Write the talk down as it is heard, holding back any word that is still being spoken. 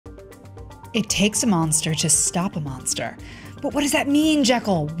It takes a monster to stop a monster. But what does that mean,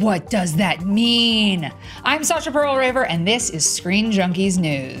 Jekyll? What does that mean? I'm Sasha Pearl Raver, and this is Screen Junkies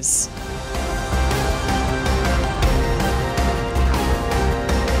News.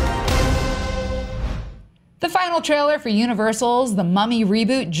 The final trailer for Universal's The Mummy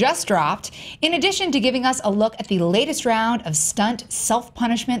reboot just dropped. In addition to giving us a look at the latest round of stunt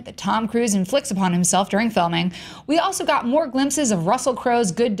self-punishment that Tom Cruise inflicts upon himself during filming, we also got more glimpses of Russell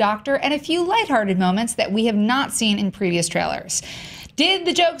Crowe's Good Doctor and a few lighthearted moments that we have not seen in previous trailers. Did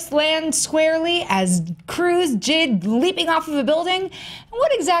the jokes land squarely as Cruise did leaping off of a building?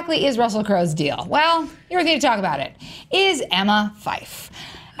 What exactly is Russell Crowe's deal? Well, you're here to talk about it. Is Emma Fyffe.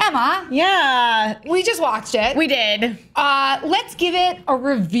 Emma. Yeah. We just watched it. We did. Let's give it a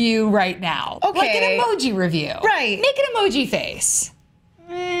review right now. Okay. Like an emoji review. Right. Make an emoji face.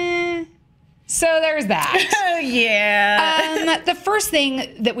 So there's that. Yeah. The first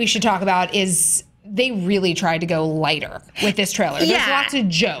thing that we should talk about is they really tried to go lighter with this trailer. There's lots of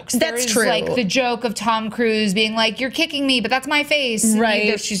jokes. That's true. Like the joke of Tom Cruise being like, "You're kicking me, but that's my face."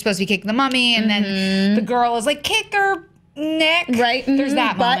 Right. And she's supposed to be kicking the mummy, and then the girl is like, "Kick her neck." Right. There's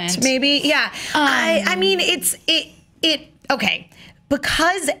that moment. But maybe, yeah. I mean, okay.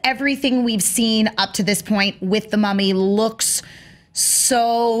 Because everything we've seen up to this point with the mummy looks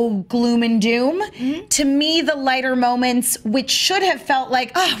so gloom and doom. To me, the lighter moments, which should have felt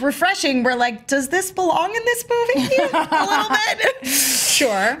like, refreshing, were like, does this belong in this movie? A little bit.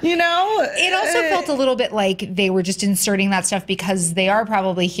 Sure. You know? It also felt a little bit like they were just inserting that stuff because they are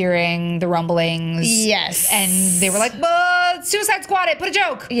probably hearing the rumblings. Yes. And they were like, Suicide Squad it, put a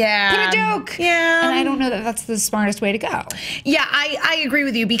joke. Yeah. Put a joke. Yeah. And I don't know that that's the smartest way to go. Yeah, I agree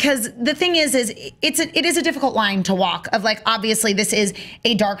with you, because the thing is it is a difficult line to walk of, like, obviously this is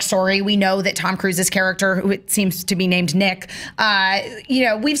a dark story. We know that Tom Cruise's character, who it seems to be named Nick,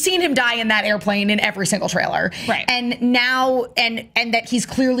 we've seen him die in that airplane in every single trailer. Right. And now, and that he's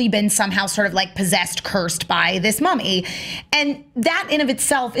clearly been somehow sort of like possessed, cursed by this mummy. And that in of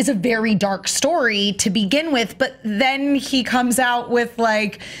itself is a very dark story to begin with, but then he comes out with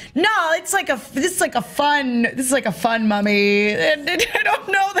like, no, this is like a fun mummy. And I don't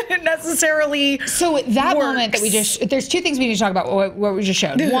know that it necessarily So that works. moment that there's two things we need to talk about what we just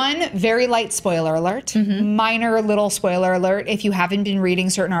showed. One, very light spoiler alert, minor little spoiler alert. If you haven't been reading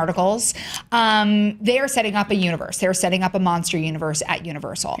certain articles, they are setting up a universe. They're setting up a monster universe at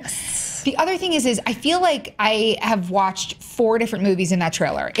Universal. Yes. The other thing is I feel like I have watched 4 different movies in that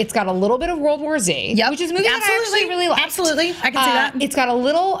trailer. It's got a little bit of World War Z, which is a movie that I actually really liked. Absolutely, I can see that. It's got a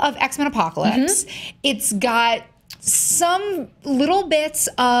little of X-Men Apocalypse. It's got some little bits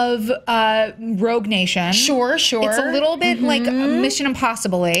of Rogue Nation. Sure. It's a little bit like Mission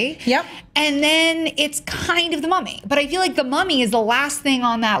Impossible-y. Yep. And then it's kind of The Mummy. But I feel like The Mummy is the last thing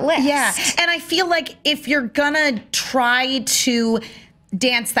on that list. Yeah, and I feel like if you're gonna try to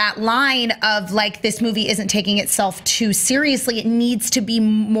dance that line of like this movie isn't taking itself too seriously, it needs to be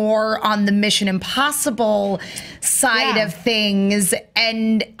more on the Mission Impossible side of things,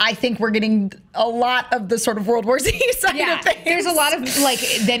 and I think we're getting a lot of the sort of World War Z side of things. There's a lot of like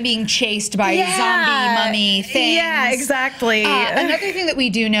them being chased by zombie mummy things. Yeah, exactly. Another thing that we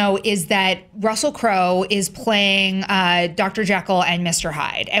do know is that Russell Crowe is playing Dr. Jekyll and Mr.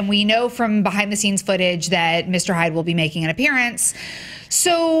 Hyde, and we know from behind the scenes footage that Mr. Hyde will be making an appearance.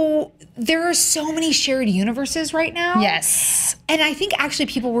 So there are so many shared universes right now. Yes. And I think actually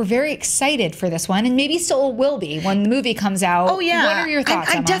people were very excited for this one, and maybe still will be when the movie comes out. Oh, yeah. What are your thoughts,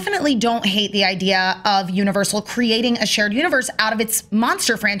 I Emma? definitely don't hate the idea of Universal creating a shared universe out of its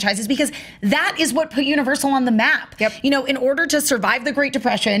monster franchises, because that is what put Universal on the map. Yep. You know, in order to survive the Great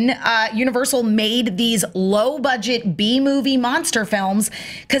Depression, Universal made these low-budget B-movie monster films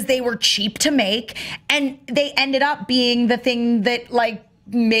because they were cheap to make, and they ended up being the thing that, like,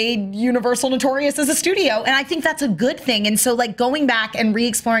 made Universal notorious as a studio. And I think that's a good thing. And so, like, going back and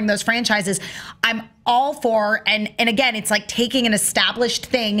re-exploring those franchises, I'm all for, and again, it's like taking an established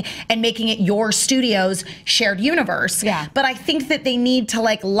thing and making it your studio's shared universe. Yeah. But I think that they need to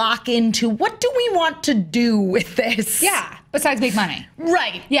like lock into, what do we want to do with this? Yeah. Besides make money.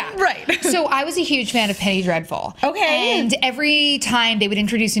 Right. Yeah. Right. So I was a huge fan of Penny Dreadful. Okay. And every time they would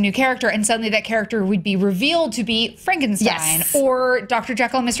introduce a new character and suddenly that character would be revealed to be Frankenstein or Dr.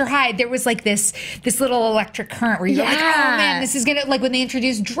 Jekyll and Mr. Hyde, there was like this little electric current where you're like, oh man, this is gonna, like when they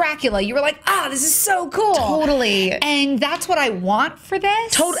introduced Dracula, you were like, this is so cool. Totally. And that's what I want for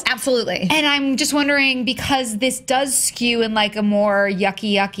this. Absolutely. And I'm just wondering, because this does skew in like a more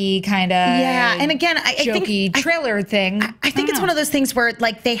yucky kind of and again, I jokey think, trailer thing. I think it's one of those things where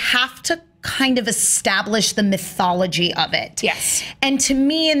like they have to kind of establish the mythology of it. Yes. And to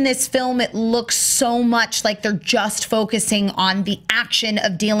me in this film, it looks so much like they're just focusing on the action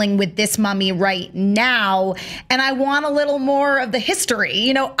of dealing with this mummy right now. And I want a little more of the history.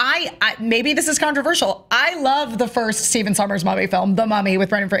 You know, I maybe this is controversial. I love the first Stephen Sommers mummy film, The Mummy with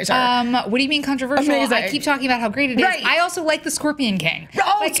Brendan Fraser. What do you mean controversial? Amazing. I keep talking about how great it is. Right. I also like The Scorpion King.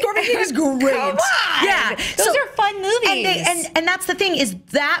 Oh, like, Scorpion King is great. Come on. Yeah. Those are fun movies. And that's the thing, is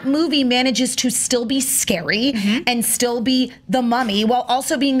that movie manages to still be scary and still be The Mummy while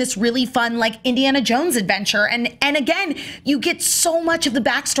also being this really fun, like, Indiana Jones adventure. And again, you get so much of the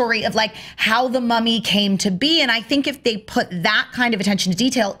backstory of like how the mummy came to be. And I think if they put that kind of attention to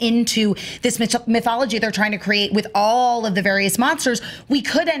detail into this mythology they're trying to create with all of the various monsters, we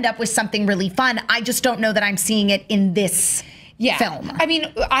could end up with something really fun. I just don't know that I'm seeing it in this film. I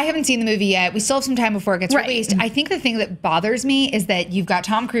mean, I haven't seen the movie yet. We still have some time before it gets released. I think the thing that bothers me is that you've got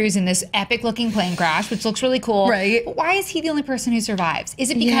Tom Cruise in this epic looking plane crash, which looks really cool. Right. But why is he the only person who survives? Is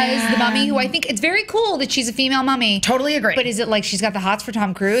it because the mummy, who I think it's very cool that she's a female mummy. Totally agree. But is it like she's got the hots for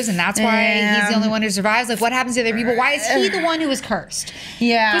Tom Cruise and that's why he's the only one who survives? Like, what happens to other people? Why is he the one who is cursed?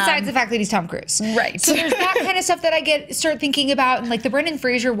 Yeah. Besides the fact that he's Tom Cruise. Right. So there's that kind of stuff that I start thinking about. And like the Brendan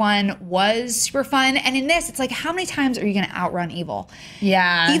Fraser one was super fun. And in this, it's like, how many times are you going to outrun evil?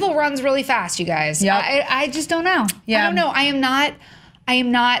 Yeah. Evil runs really fast, you guys. Yep. I just don't know. Yeah. I don't know. I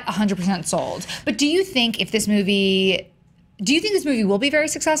am not 100% sold. But do you think this movie will be very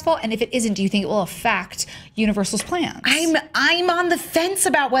successful? And if it isn't, do you think it will affect Universal's plans? I'm on the fence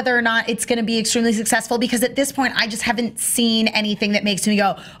about whether or not it's going to be extremely successful, because at this point I just haven't seen anything that makes me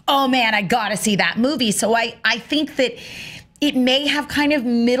go, oh man, I gotta see that movie. So I think that it may have kind of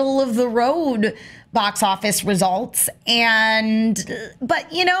middle of the road box office results,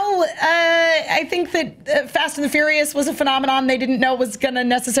 but you know, I think that Fast and the Furious was a phenomenon they didn't know was going to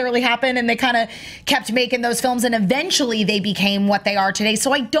necessarily happen, and they kind of kept making those films, and eventually they became what they are today.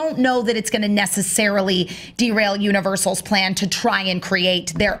 So I don't know that it's going to necessarily derail Universal's plan to try and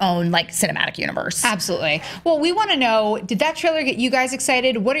create their own like cinematic universe. Absolutely. Well, we want to know, did that trailer get you guys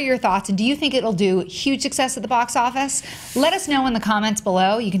excited? What are your thoughts? And do you think it'll do huge success at the box office? Let us know in the comments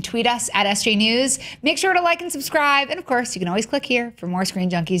below. You can tweet us at SJ News. Make sure to like and subscribe. And of course, you can always click here for more Screen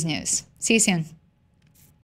Junkies news. See you soon.